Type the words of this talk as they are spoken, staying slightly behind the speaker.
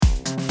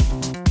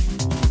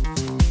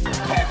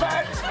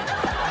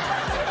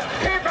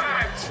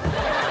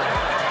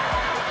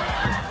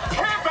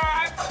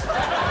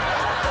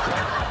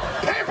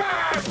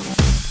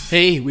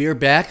Hey, we are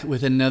back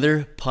with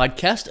another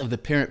podcast of the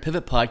Parent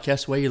Pivot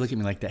Podcast. Why are you looking at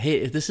me like that?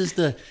 Hey,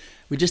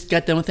 we just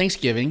got done with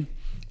Thanksgiving,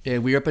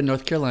 and we were up in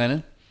North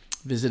Carolina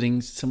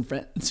visiting some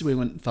friends. We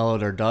went and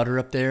followed our daughter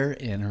up there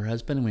and her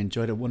husband, and we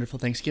enjoyed a wonderful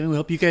Thanksgiving. We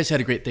hope you guys had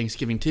a great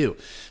Thanksgiving too.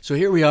 So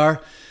here we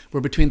are.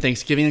 We're between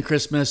Thanksgiving and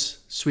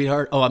Christmas.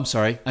 Sweetheart, I'm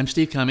sorry. I'm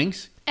Steve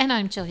Cummings. And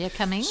I'm Julia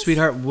Cummings.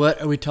 Sweetheart, what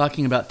are we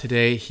talking about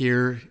today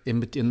here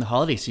in the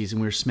holiday season?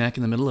 We're smack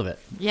in the middle of it.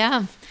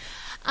 Yeah.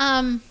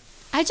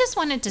 I just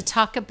wanted to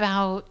talk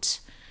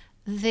about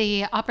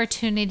the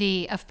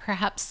opportunity of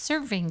perhaps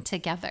serving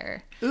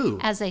together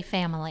as a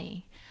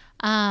family.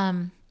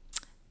 We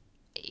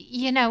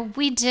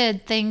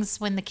did things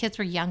when the kids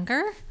were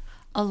younger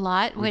a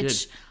lot,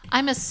 which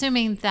I'm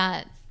assuming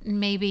that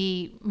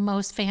maybe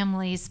most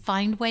families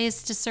find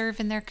ways to serve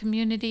in their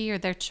community or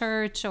their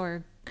church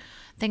or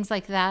things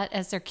like that.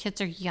 As their kids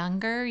are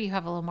younger, you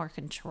have a little more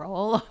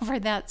control over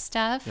that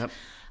stuff. Yep.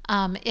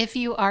 If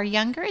you are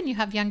younger and you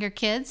have younger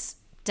kids,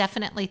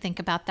 definitely think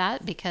about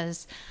that,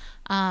 because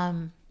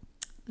the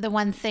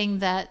one thing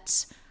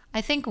that I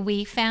think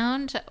we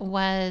found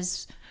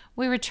was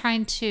we were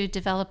trying to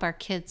develop our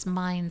kids'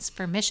 minds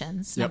for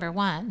missions, number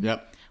one,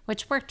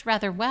 which worked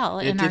rather well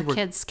in our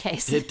kids'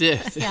 case. It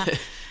did. Yeah.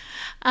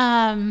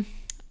 And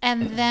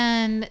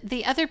then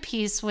the other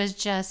piece was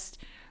just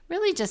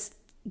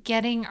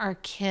getting our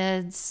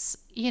kids,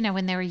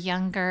 when they were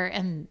younger,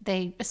 and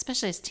they,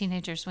 especially as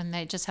teenagers, when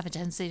they just have a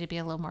tendency to be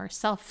a little more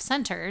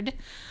self-centered,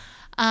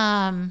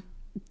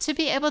 to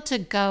be able to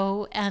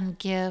go and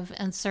give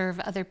and serve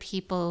other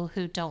people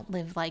who don't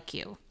live like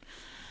you.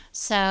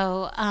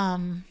 So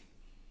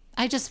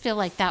I just feel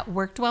like that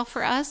worked well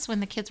for us when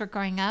the kids were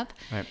growing up.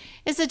 Right.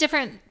 It's a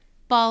different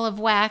ball of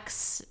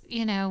wax,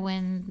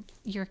 when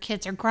your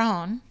kids are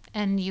grown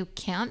and you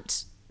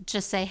can't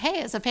just say,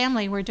 hey, as a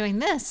family, we're doing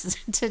this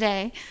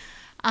today.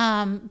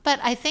 But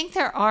I think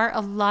there are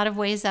a lot of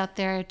ways out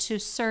there to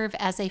serve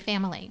as a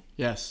family.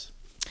 Yes.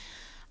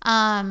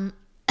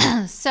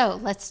 So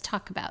let's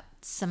talk about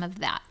some of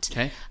that.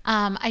 Okay.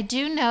 I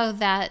do know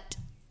that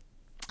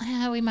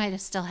we might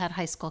have still had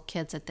high school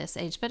kids at this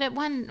age, but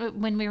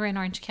when we were in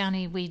Orange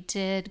County, we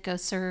did go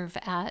serve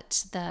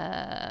at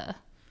the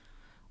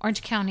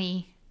Orange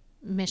County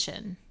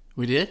Mission.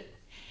 We did?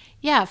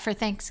 Yeah, for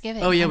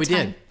Thanksgiving. Oh, yeah, we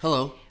did.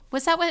 Hello.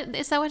 Is that what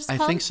it's called? I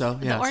think so,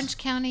 yes. The Orange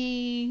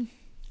County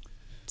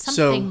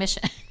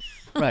Mission.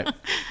 Right.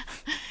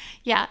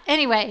 Yeah.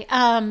 Anyway,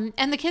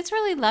 and the kids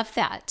really loved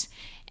that.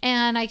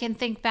 And I can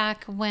think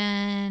back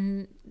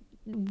when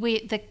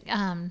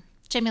Jamie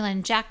Lynn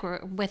and Jack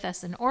were with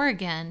us in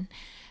Oregon.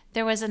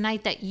 There was a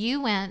night that you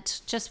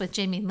went just with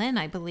Jamie Lynn,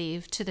 I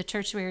believe, to the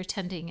church we were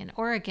attending in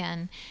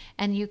Oregon,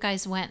 and you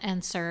guys went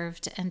and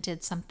served and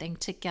did something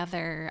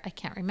together. I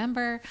can't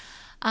remember.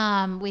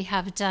 We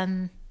have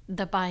done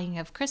the buying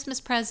of Christmas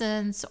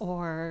presents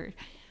or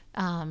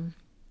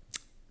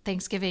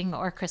Thanksgiving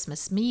or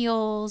Christmas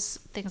meals,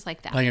 things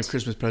like that. Buying of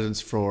Christmas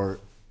presents for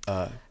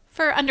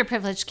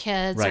underprivileged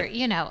kids, right.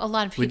 or a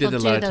lot of people we did a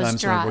do lot of those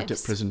times drives. when I worked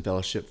at Prison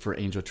Fellowship for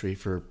Angel Tree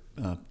for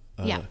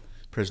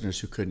prisoners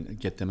who couldn't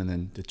get them, and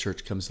then the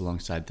church comes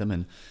alongside them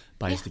and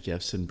buys the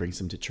gifts and brings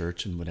them to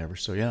church and whatever.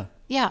 So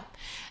yeah.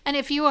 And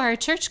if you are a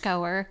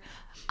churchgoer,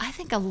 I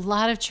think a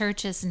lot of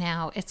churches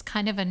now, it's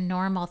kind of a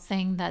normal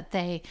thing that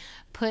they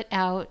put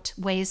out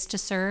ways to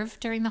serve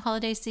during the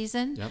holiday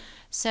season. Yep.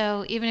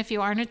 So even if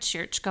you aren't a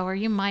churchgoer,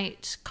 you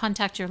might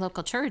contact your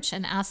local church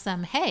and ask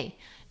them, hey,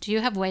 do you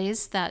have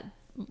ways that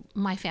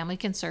my family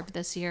can serve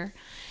this year?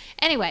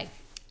 Anyway,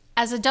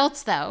 as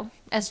adults though,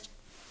 as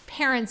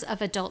parents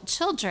of adult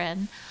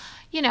children,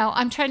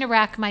 I'm trying to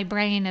rack my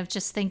brain of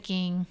just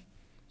thinking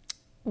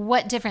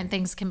what different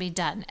things can be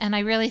done. And I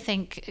really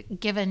think,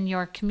 given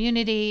your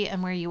community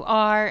and where you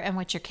are and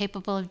what you're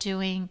capable of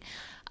doing,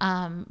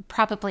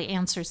 probably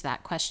answers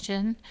that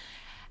question.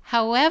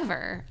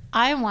 However,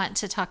 I want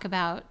to talk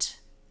about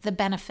the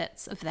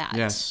benefits of that.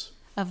 Yes.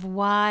 Of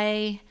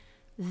why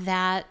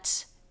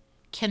that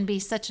can be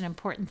such an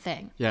important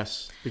thing.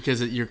 Yes,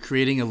 because you're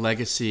creating a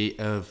legacy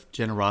of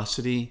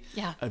generosity,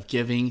 of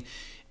giving,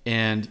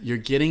 and you're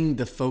getting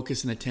the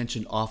focus and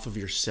attention off of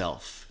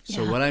yourself.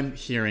 So what I'm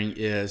hearing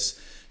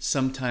is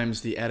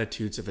sometimes the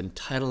attitudes of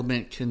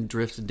entitlement can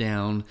drift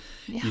down.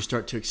 Yeah. You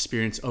start to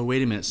experience, oh,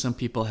 wait a minute, some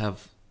people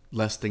have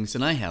less things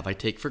than I have. I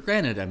take for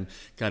granted I've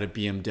got a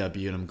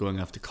BMW and I'm going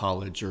off to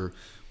college or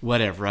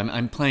whatever.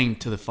 I'm playing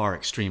to the far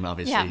extreme,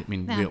 obviously. Yeah, I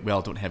mean, we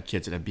all don't have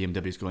kids that have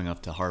BMWs going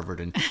off to Harvard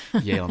and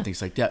Yale and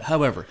things like that.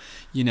 However,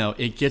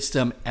 it gets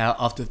them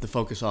off the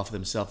focus off of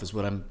themselves is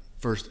what I'm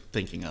first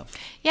thinking of.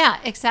 Yeah,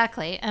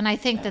 exactly. And I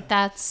think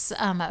that's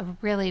a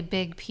really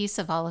big piece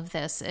of all of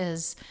this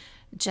is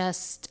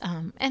just,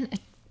 and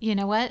you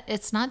know what?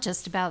 It's not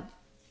just about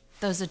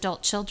those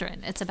adult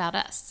children. It's about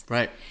us.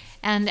 Right.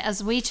 And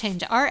as we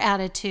change our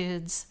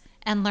attitudes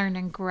and learn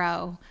and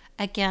grow,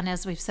 again,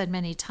 as we've said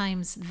many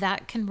times,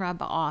 that can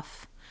rub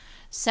off.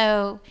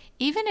 So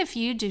even if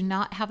you do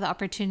not have the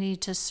opportunity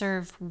to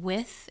serve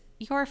with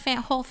your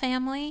whole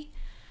family,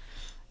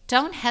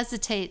 don't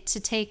hesitate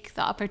to take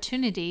the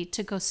opportunity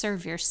to go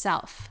serve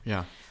yourself.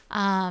 Yeah.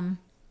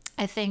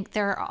 I think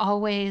there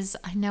are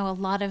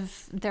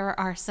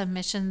some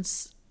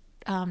missions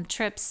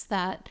trips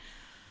that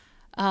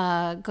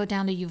go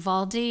down to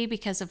Uvalde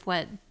because of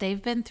what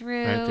they've been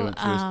through. Right, they went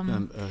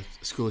through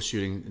a school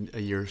shooting a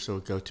year or so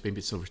ago. Maybe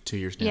it's over 2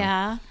 years now.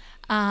 Yeah.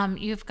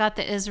 You've got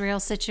the Israel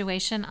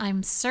situation.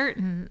 I'm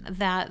certain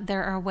that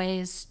there are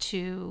ways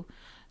to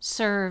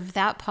serve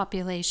that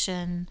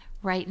population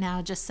right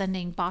now, just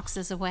sending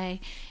boxes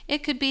away.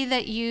 It could be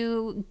that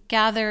you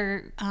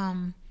gather,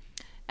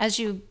 as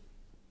you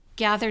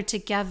gather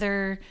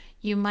together,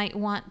 you might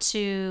want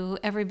to,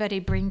 everybody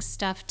bring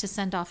stuff to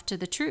send off to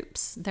the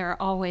troops. There are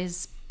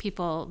always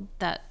people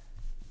that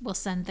will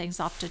send things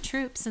off to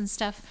troops and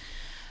stuff.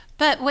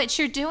 But what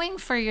you're doing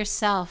for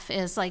yourself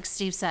is, like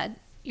Steve said,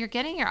 you're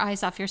getting your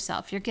eyes off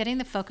yourself. You're getting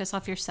the focus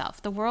off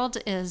yourself. The world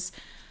is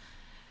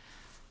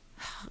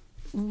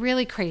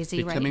really crazy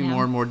right now. Becoming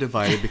more and more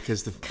divided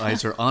because the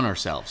eyes are on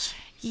ourselves.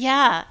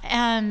 Yeah,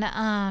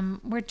 and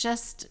we're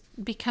just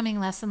becoming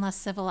less and less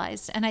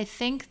civilized. And I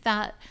think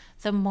that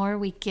the more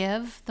we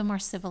give, the more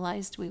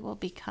civilized we will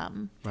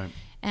become. Right.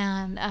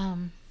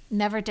 And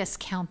never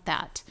discount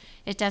that.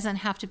 It doesn't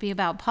have to be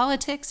about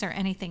politics or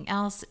anything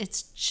else.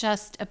 It's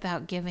just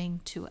about giving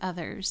to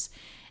others.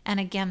 And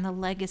again, the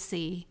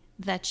legacy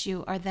that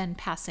you are then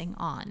passing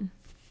on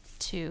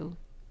to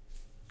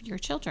your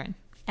children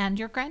and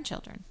your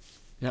grandchildren.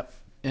 Yep.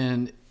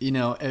 And,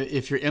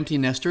 if you're empty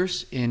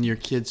nesters and your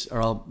kids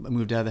are all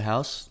moved out of the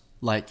house,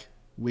 like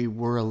we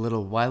were a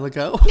little while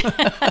ago,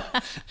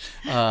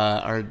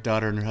 our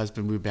daughter and her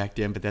husband moved back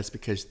in, but that's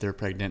because they're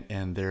pregnant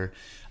and they're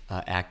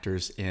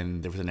actors,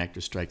 and there was an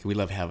actor strike, and we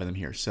love having them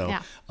here. So,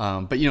 yeah.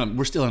 But,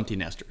 we're still empty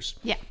nesters.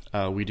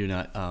 Yeah. We do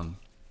not...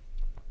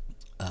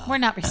 we're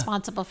not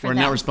responsible for them.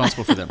 We're not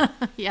responsible for them.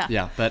 Yeah.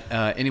 Yeah. But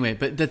anyway,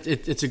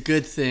 it's a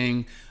good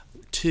thing,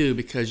 too,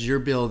 because you're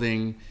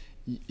building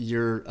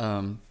your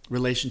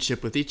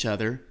relationship with each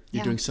other.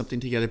 You're doing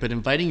something together, but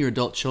inviting your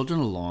adult children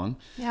along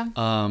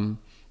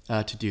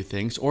to do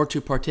things or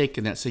to partake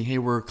in that, saying, hey,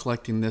 we're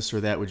collecting this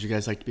or that. Would you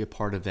guys like to be a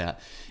part of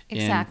that?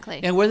 Exactly.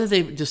 And whether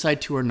they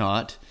decide to or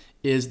not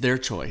is their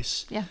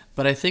choice. Yeah.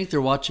 But I think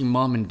they're watching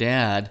mom and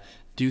dad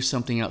do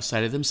something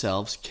outside of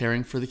themselves,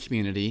 caring for the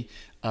community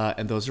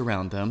and those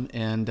around them,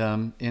 and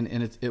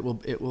it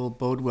will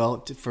bode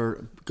well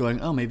for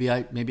going, oh, maybe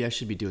I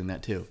should be doing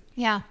that too.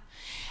 Yeah.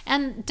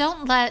 And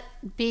don't let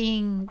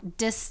being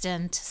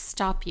distant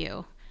stop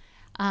you.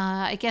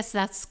 I guess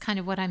that's kind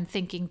of what I'm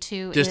thinking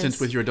too. Distance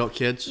with your adult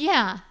kids?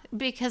 Yeah,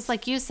 because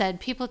like you said,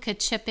 people could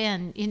chip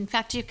in. In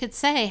fact, you could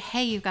say,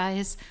 hey, you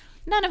guys,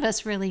 none of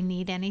us really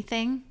need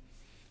anything.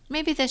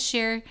 Maybe this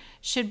year,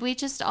 should we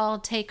just all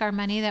take our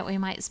money that we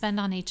might spend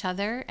on each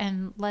other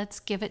and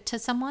let's give it to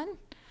someone?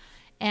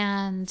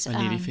 And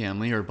a needy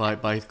family, or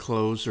buy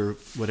clothes or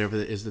whatever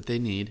it is that they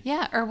need.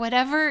 Yeah, or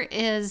whatever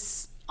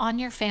is on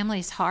your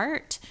family's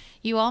heart.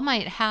 You all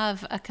might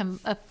have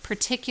a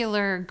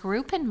particular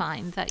group in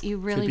mind that you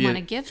really want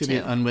to give to. Could be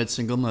an unwed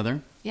single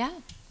mother. Yeah.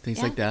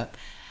 Things like that.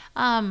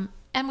 And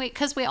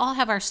because we all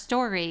have our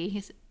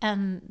story,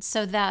 and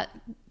so that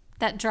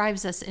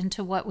drives us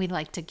into what we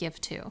like to give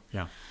to.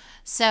 Yeah.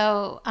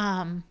 So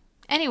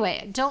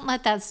anyway, don't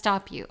let that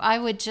stop you. I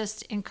would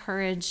just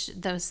encourage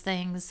those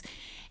things.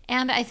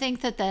 And I think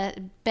that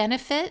the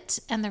benefit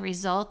and the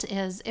result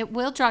is it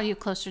will draw you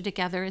closer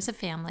together as a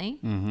family.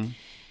 Mm-hmm.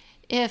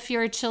 If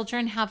your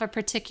children have a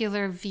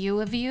particular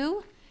view of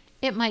you,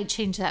 it might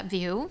change that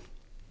view.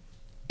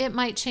 It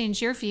might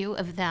change your view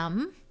of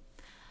them.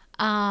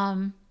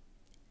 And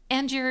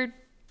you're,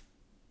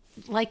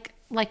 like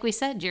we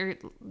said,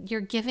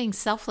 you're giving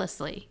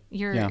selflessly.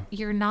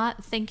 You're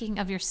not thinking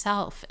of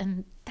yourself,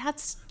 and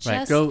that's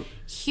just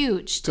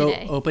huge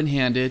today. Go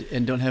open-handed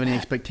and don't have any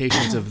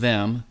expectations of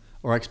them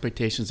or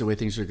expectations the way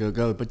things are going to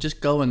go, but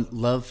just go and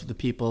love the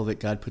people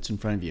that God puts in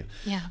front of you.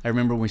 Yeah. I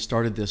remember when we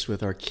started this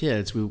with our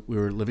kids, we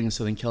were living in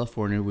Southern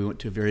California. We went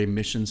to a very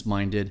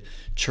missions-minded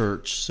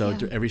church. So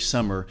every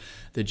summer,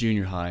 the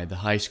junior high, the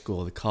high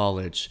school, the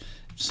college,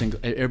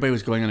 everybody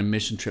was going on a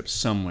mission trip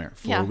somewhere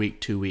for a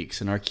week, 2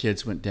 weeks. And our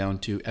kids went down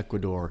to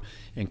Ecuador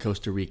and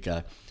Costa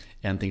Rica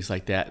and things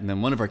like that. And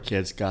then one of our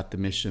kids got the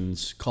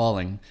missions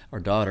calling, our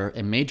daughter,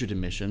 and majored in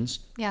missions.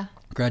 Yeah.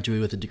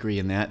 Graduated with a degree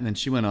in that. And then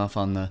she went off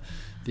on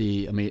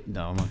I'm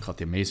going to call it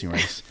the Amazing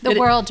Race.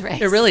 World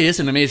race. It really is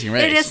an amazing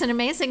race. It is an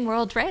amazing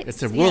world race.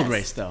 It's a world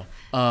race, though.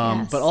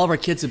 But all of our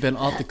kids have been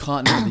off the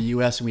continent of the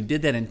U.S., and we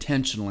did that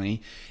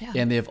intentionally. Yeah.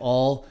 And they've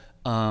all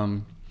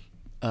come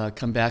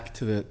back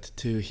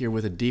to here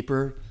with a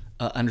deeper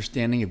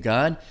understanding of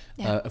God,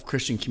 of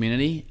Christian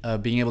community,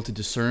 being able to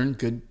discern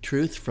good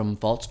truth from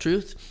false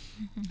truth.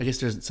 Mm-hmm. I guess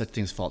there isn't such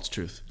thing as false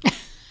truth.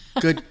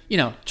 Good,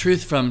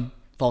 truth from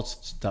false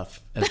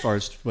stuff as far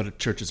as what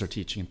churches are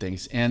teaching and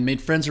things, and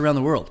made friends around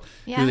the world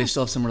who they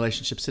still have some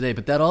relationships today.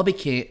 But that all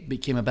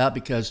became about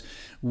because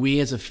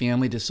we as a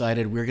family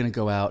decided we're going to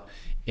go out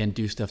and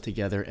do stuff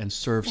together and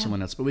serve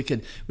someone else. But we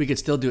could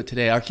still do it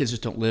today. Our kids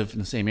just don't live in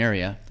the same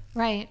area.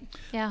 Right.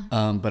 Yeah.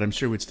 But I'm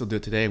sure we'd still do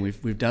it today. And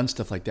we've done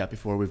stuff like that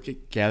before.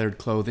 We've gathered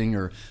clothing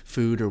or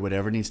food or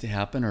whatever needs to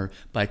happen, or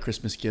buy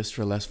Christmas gifts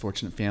for a less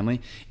fortunate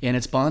family. And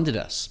it's bonded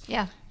us.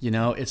 Yeah.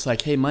 It's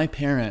like, hey, my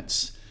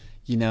parents,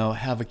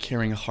 have a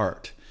caring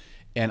heart.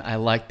 And I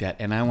like that.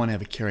 And I want to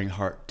have a caring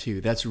heart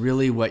too. That's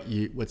really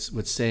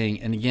what's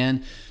saying. And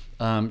again,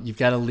 you've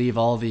got to leave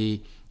all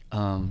the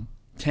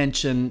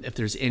tension, if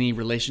there's any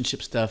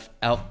relationship stuff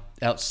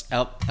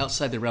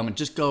outside the realm, and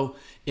just go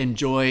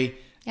enjoy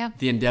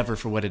the endeavor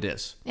for what it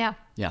is. Yeah.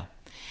 Yeah.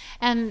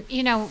 And,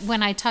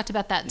 when I talked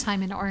about that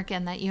time in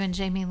Oregon that you and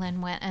Jamie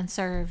Lynn went and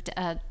served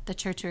at the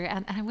church we were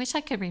at, and I wish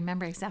I could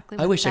remember exactly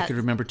what I wish I could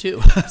remember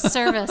too.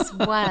 service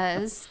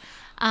was.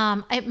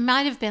 It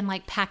might have been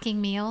like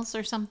packing meals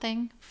or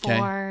something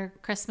for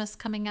Christmas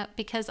coming up,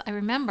 because I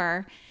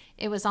remember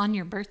it was on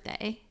your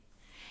birthday.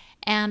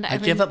 And I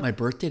gave up my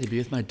birthday to be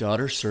with my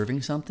daughter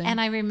serving something. And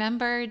I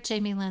remember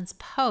Jamie Lynn's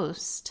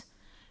post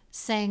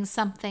saying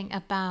something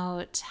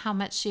about how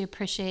much she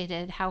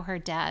appreciated how her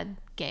dad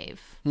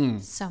gave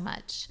so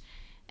much.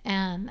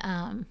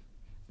 And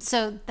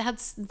so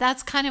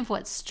that's kind of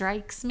what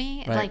strikes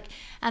me. Right.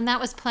 And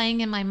that was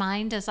playing in my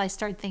mind as I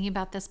started thinking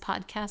about this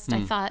podcast.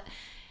 I thought,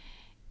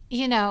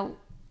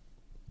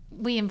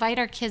 we invite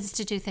our kids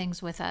to do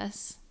things with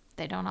us.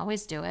 They don't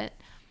always do it,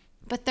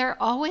 but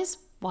they're always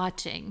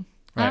watching.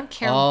 Right. I don't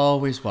care.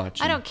 Always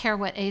watching. I don't care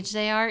what age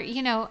they are.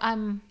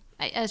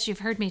 As you've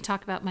heard me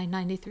talk about my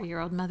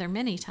 93-year-old mother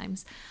many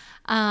times,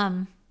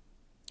 I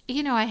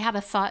had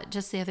a thought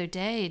just the other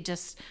day,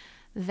 just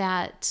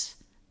that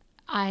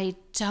I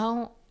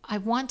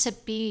want to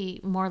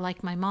be more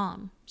like my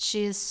mom.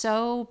 She is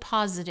so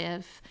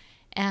positive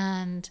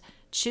and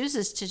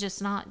chooses to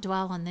just not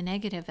dwell on the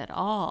negative at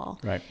all.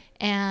 Right.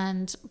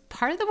 And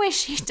part of the way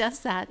she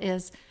does that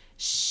is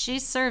she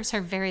serves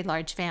her very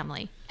large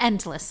family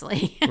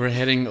endlessly. We're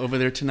heading over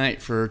there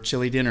tonight for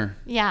chili dinner.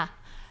 Yeah.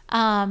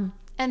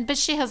 But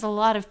she has a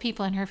lot of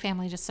people in her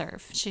family to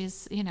serve.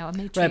 She's, a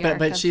matriarch. Right,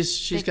 but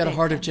she's got a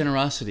heart of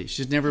generosity.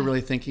 She's never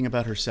really thinking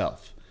about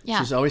herself. Yeah.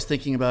 She's always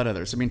thinking about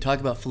others. I mean, talk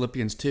about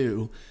Philippians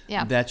 2.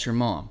 Yeah. That's your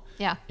mom.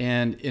 Yeah.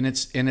 And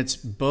it's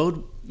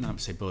bode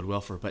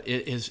well for her, but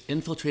it is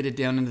infiltrated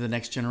down into the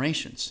next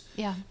generations.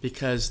 Yeah.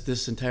 Because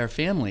this entire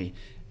family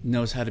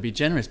knows how to be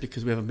generous,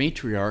 because we have a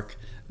matriarch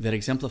that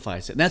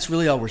exemplifies it. And that's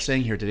really all we're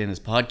saying here today in this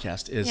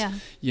podcast is,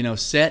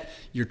 set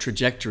your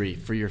trajectory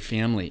for your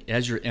family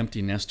as your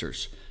empty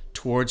nesters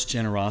towards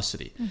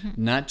generosity,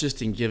 not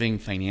just in giving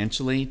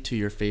financially to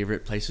your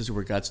favorite places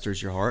where God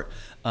stirs your heart,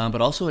 but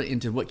also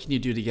into what can you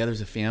do together as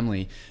a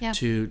family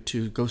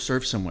to go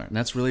serve somewhere. And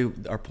that's really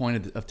our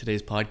point of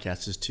today's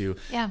podcast, is to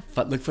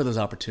look for those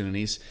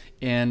opportunities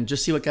and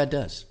just see what God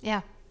does.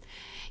 Yeah.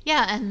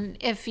 Yeah, and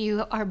if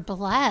you are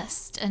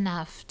blessed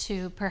enough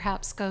to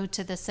perhaps go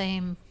to the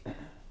same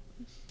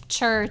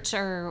church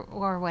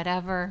or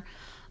whatever,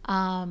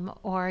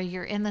 or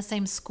you're in the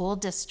same school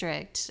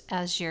district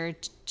as your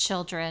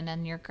children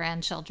and your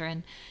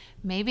grandchildren,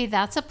 maybe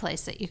that's a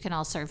place that you can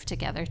all serve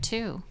together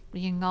too.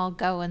 You can all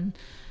go and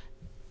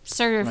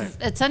serve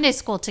at Sunday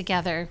school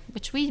together,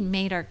 which we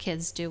made our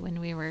kids do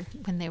when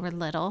they were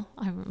little.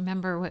 I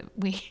remember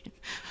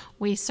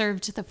we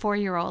served the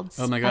 4-year-olds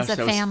as a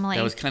family.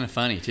 That was kind of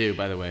funny too,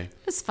 by the way.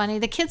 It was funny.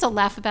 The kids will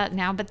laugh about it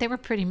now, but they were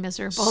pretty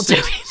miserable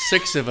doing it.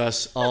 6 of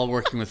us all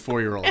working with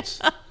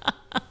 4-year-olds.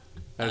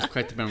 That was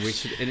quite the memory.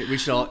 We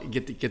should all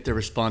get the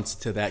response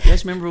to that. You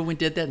guys remember when we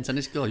did that in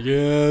Sunday school?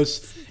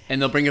 Yes.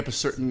 And they'll bring up a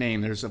certain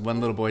name. There's one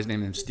little boy's name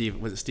named Steve.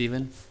 Was it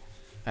Steven?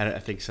 I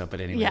think so. But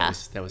anyway,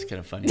 that was kind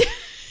of funny.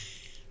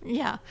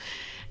 Yeah.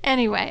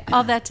 Anyway,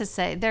 all that to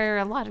say, there are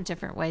a lot of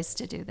different ways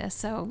to do this.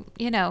 So,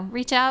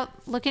 reach out,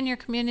 look in your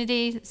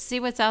community, see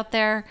what's out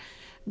there.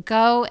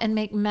 Go and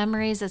make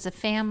memories as a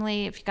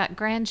family. If you've got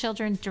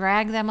grandchildren,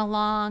 drag them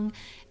along.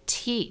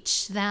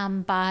 Teach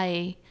them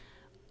by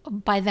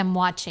them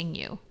watching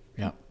you.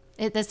 Yeah.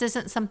 This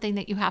isn't something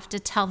that you have to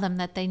tell them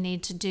that they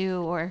need to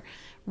do or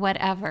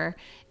whatever.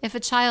 If a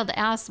child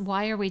asks,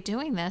 why are we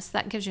doing this?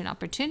 That gives you an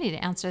opportunity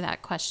to answer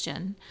that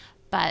question.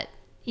 But,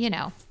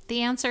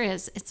 the answer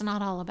is it's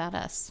not all about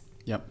us.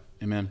 Yep.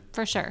 Amen.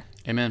 For sure.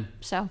 Amen.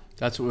 So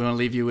that's what we want to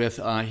leave you with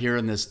here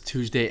on this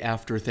Tuesday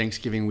after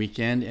Thanksgiving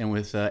weekend, and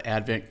with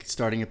Advent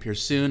starting up here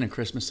soon and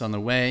Christmas on the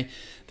way.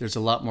 There's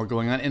a lot more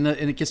going on, and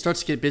it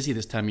starts to get busy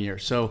this time of year.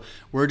 So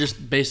we're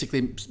just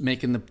basically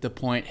making the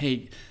point,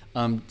 hey,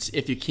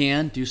 if you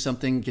can, do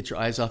something, get your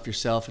eyes off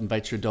yourself,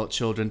 invite your adult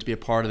children to be a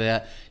part of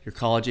that, your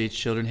college-age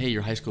children, hey,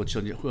 your high school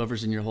children,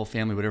 whoever's in your whole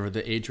family, whatever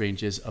the age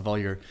range is of all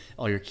your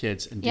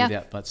kids, and do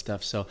that butt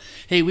stuff. So,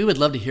 hey, we would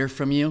love to hear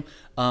from you.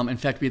 In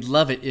fact, we'd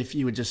love it if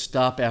you would just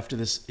stop after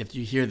this, if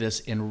you hear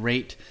this, and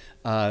rate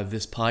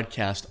this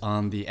podcast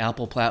on the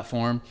Apple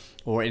platform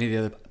or any of the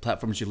other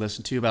platforms you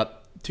listen to. About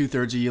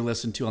 2/3 of you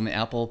listen to on the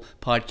Apple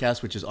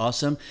podcast, which is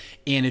awesome.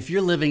 And if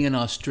you're living in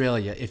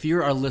Australia, if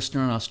you're our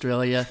listener in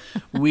Australia,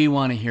 we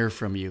want to hear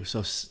from you.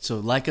 So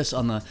like us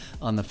on the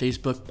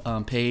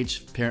Facebook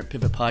page, Parent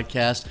Pivot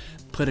Podcast.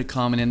 Put a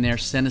comment in there.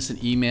 Send us an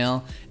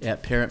email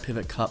at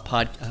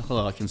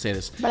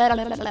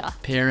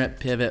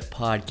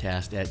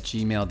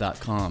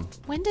parentpivotpodcast@gmail.com.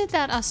 When did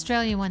that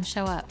Australia one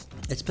show up?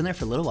 It's been there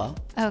for a little while.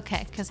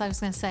 Okay, because I was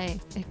going to say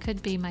it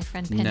could be my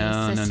friend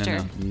Penny's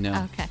sister.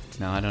 No. Okay.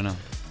 No, I don't know.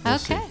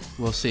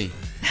 We'll see.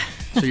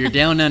 So you're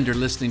down under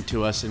listening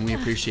to us, and we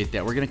appreciate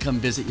that. We're going to come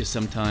visit you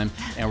sometime,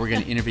 and we're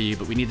going to interview you,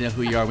 but we need to know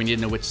who you are. We need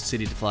to know which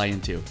city to fly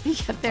into. Yeah,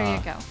 there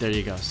you go. There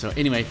you go. So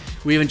anyway,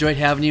 we've enjoyed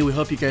having you. We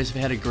hope you guys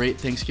have had a great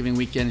Thanksgiving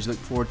weekend. As you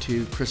look forward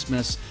to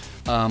Christmas.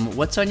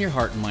 What's on your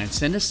heart and mind?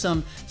 Send us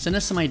some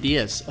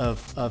ideas of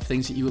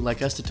things that you would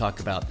like us to talk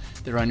about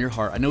that are on your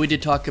heart. I know we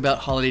did talk about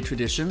holiday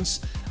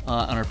traditions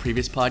on our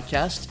previous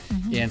podcast,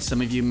 and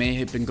some of you may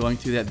have been going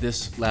through that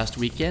this last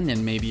weekend,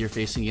 and maybe you're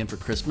facing again for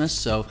Christmas.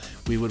 So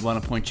we would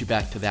want to point you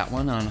back to that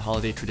one on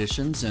holiday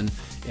traditions and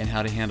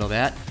how to handle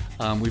that.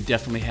 We've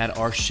definitely had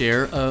our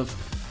share of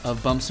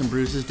bumps and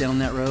bruises down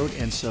that road,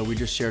 and so we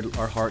just shared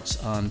our hearts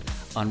on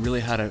really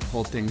how to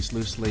hold things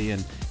loosely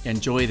and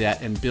enjoy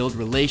that and build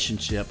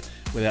relationship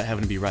without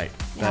having to be right.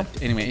 Yeah.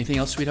 But anyway, anything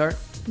else, sweetheart?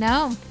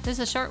 No, there's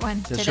a short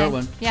one today. Short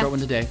one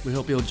today. We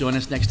hope you'll join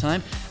us next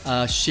time.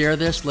 Share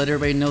this. Let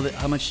everybody know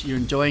how much you're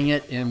enjoying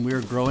it, and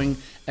we're growing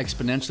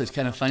exponentially. It's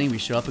kind of funny. We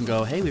show up and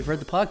go, hey, we've heard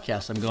the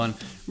podcast. I'm going,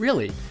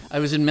 really? I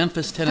was in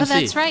Memphis, Tennessee.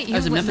 Oh, that's right. I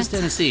was in Memphis,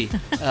 Tennessee,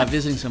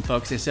 visiting some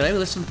folks. They said, hey,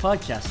 listen to the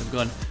podcast. I'm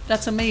going,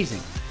 that's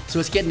amazing. So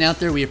it's getting out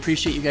there. We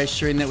appreciate you guys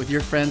sharing that with your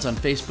friends on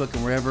Facebook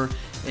and wherever.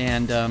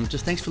 And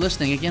just thanks for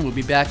listening. Again, we'll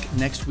be back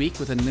next week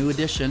with a new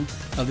edition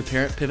of the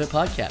Parent Pivot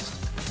Podcast.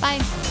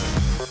 Bye.